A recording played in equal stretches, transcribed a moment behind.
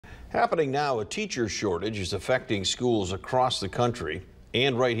Happening now, a teacher shortage is affecting schools across the country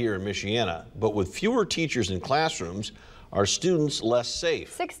and right here in Michiana. But with fewer teachers in classrooms, are students less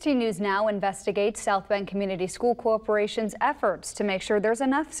safe? 16 News Now investigates South Bend Community School Corporation's efforts to make sure there's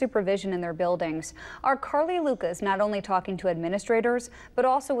enough supervision in their buildings. Our Carly Luca is not only talking to administrators, but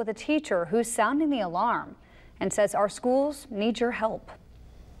also with a teacher who's sounding the alarm and says our schools need your help.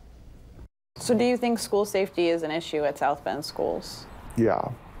 So do you think school safety is an issue at South Bend schools?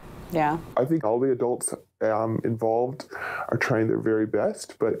 Yeah. Yeah. I think all the adults involved are trying their very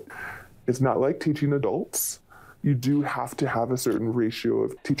best, but it's not like teaching adults. You do have to have a certain ratio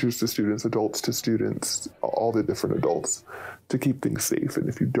of teachers to students, adults to students, all the different adults to keep things safe. And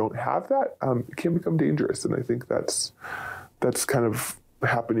if you don't have that, it can become dangerous. And I think that's kind of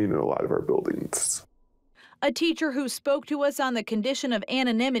happening in a lot of our buildings. A teacher who spoke to us on the condition of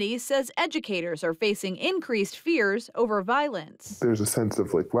anonymity says educators are facing increased fears over violence. There's a sense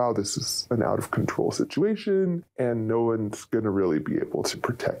of like, wow, this is an out of control situation and no one's going to really be able to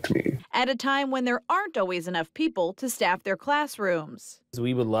protect me. At a time when there aren't always enough people to staff their classrooms.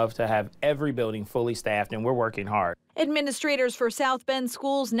 We would love to have every building fully staffed, and we're working hard. Administrators for South Bend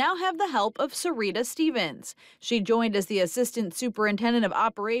schools now have the help of Sarita Stevens. She joined as the Assistant Superintendent of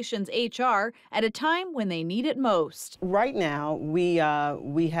Operations HR at a time when they need it most. Right now, we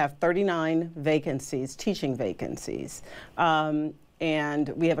have 39 vacancies, teaching vacancies, and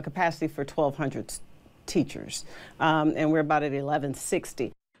we have a capacity for 1,200 teachers, and we're about at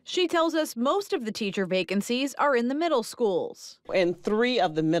 1,160. She tells us most of the teacher vacancies are in the middle schools. In 3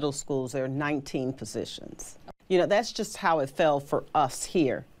 of the middle schools, there are 19 positions. You know, that's just how it fell for us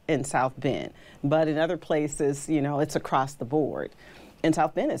here in South Bend. But in other places, you know, it's across the board. In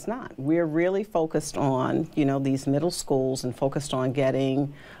South Bend, it's not. We're really focused on, you know, these middle schools and focused on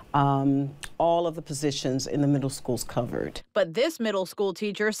getting all of the positions in the middle schools covered. But this middle school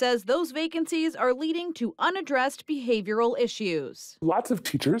teacher says those vacancies are leading to unaddressed behavioral issues. Lots of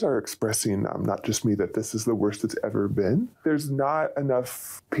teachers are expressing, not just me, that this is the worst it's ever been. There's not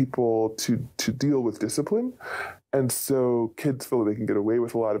enough people to deal with discipline. And so kids feel they can get away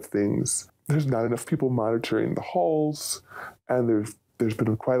with a lot of things. There's not enough people monitoring the halls, and there's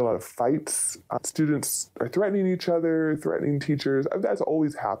been quite a lot of fights. Students are threatening each other, threatening teachers. That's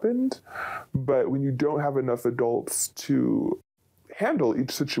always happened. But when you don't have enough adults to handle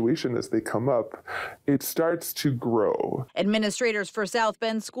each situation as they come up, it starts to grow. Administrators for South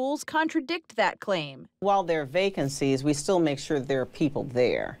Bend schools contradict that claim. While there are vacancies, we still make sure there are people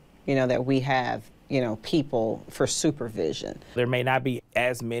there, you know, that we have, you know, people for supervision. There may not be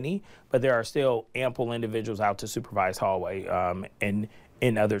as many, but there are still ample individuals out to supervise hallway and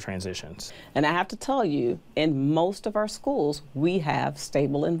in other transitions. And I have to tell you, in most of our schools, we have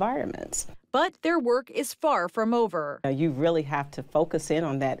stable environments. But their work is far from over. You really have to focus in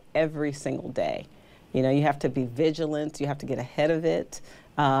on that every single day. You know, you have to be vigilant, you have to get ahead of it.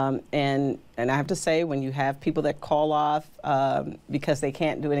 And I have to say, when you have people that call off because they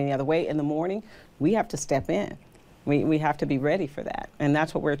can't do it any other way in the morning, we have to step in. We have to be ready for that, and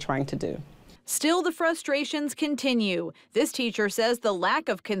that's what we're trying to do. Still, the frustrations continue. This teacher says the lack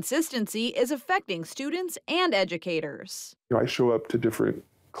of consistency is affecting students and educators. You know, I show up to different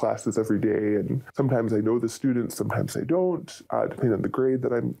classes every day, and sometimes I know the students, sometimes I don't, depending on the grade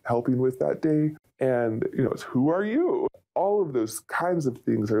that I'm helping with that day. And, you know, it's who are you? All of those kinds of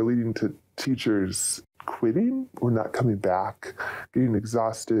things are leading to teachers quitting or not coming back, getting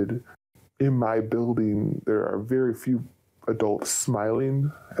exhausted. In my building, there are very few adults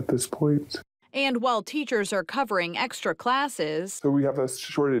smiling at this point. And while teachers are covering extra classes, so we have a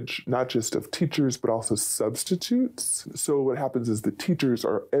shortage not just of teachers, but also substitutes. So what happens is the teachers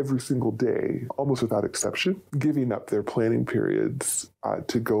are every single day, almost without exception, giving up their planning periods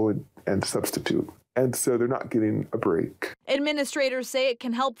to go and substitute. And so they're not getting a break. Administrators say it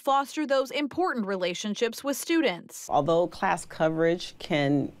can help foster those important relationships with students. Although class coverage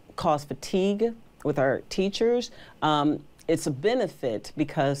can cause fatigue with our teachers, it's a benefit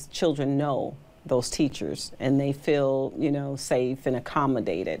because children know those teachers and they feel, you know, safe and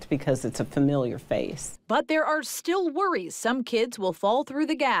accommodated because it's a familiar face. But there are still worries some kids will fall through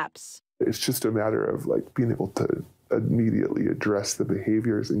the gaps. It's just a matter of like being able to immediately address the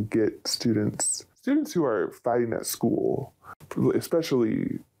behaviors and get students who are fighting at school,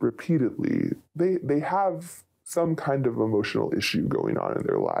 especially repeatedly, they have some kind of emotional issue going on in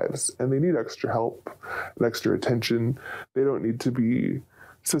their lives, and they need extra help and extra attention. They don't need to be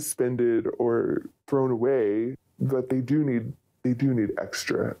suspended or thrown away, but they do need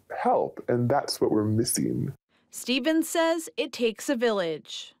extra help, and that's what we're missing. Stevens says it takes a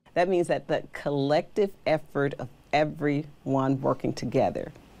village. That means that the collective effort of everyone working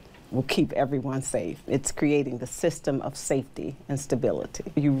together will keep everyone safe. It's creating the system of safety and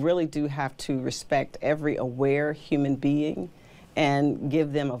stability. You really do have to respect every aware human being and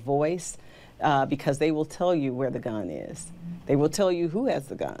give them a voice because they will tell you where the gun is. They will tell you who has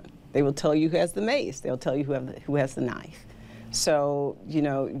the gun. They will tell you who has the mace. They'll tell you who has the knife. So, you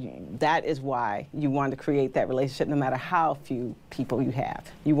know, that is why you want to create that relationship no matter how few people you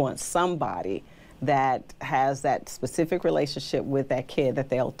have. You want somebody that has that specific relationship with that kid that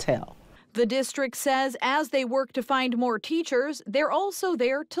they'll tell. The district says as they work to find more teachers, they're also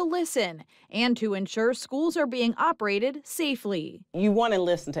there to listen and to ensure schools are being operated safely. You want to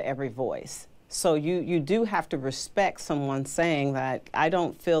listen to every voice. So you do have to respect someone saying that I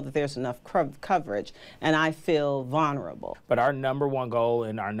don't feel that there's enough coverage and I feel vulnerable. But our number one goal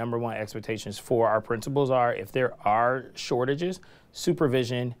and our number one expectations for our principals are if there are shortages,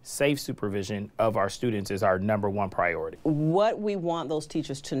 supervision, safe supervision of our students is our number one priority. What we want those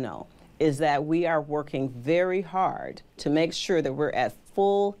teachers to know is that we are working very hard to make sure that we're at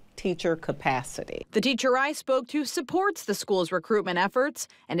full teacher capacity. The teacher I spoke to supports the school's recruitment efforts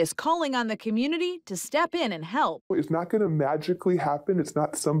and is calling on the community to step in and help. It's not going to magically happen. It's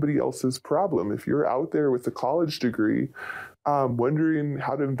not somebody else's problem. If you're out there with a college degree wondering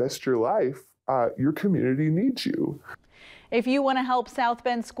how to invest your life, your community needs you. If you want to help South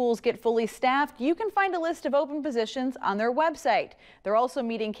Bend schools get fully staffed, you can find a list of open positions on their website. They're also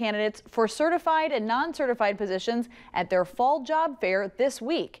meeting candidates for certified and non-certified positions at their fall job fair this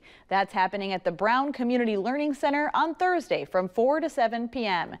week. That's happening at the Brown Community Learning Center on Thursday from 4 to 7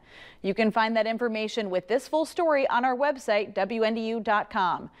 p.m. You can find that information with this full story on our website,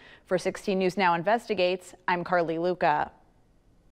 WNDU.com. For 16 News Now Investigates, I'm Carly Luca.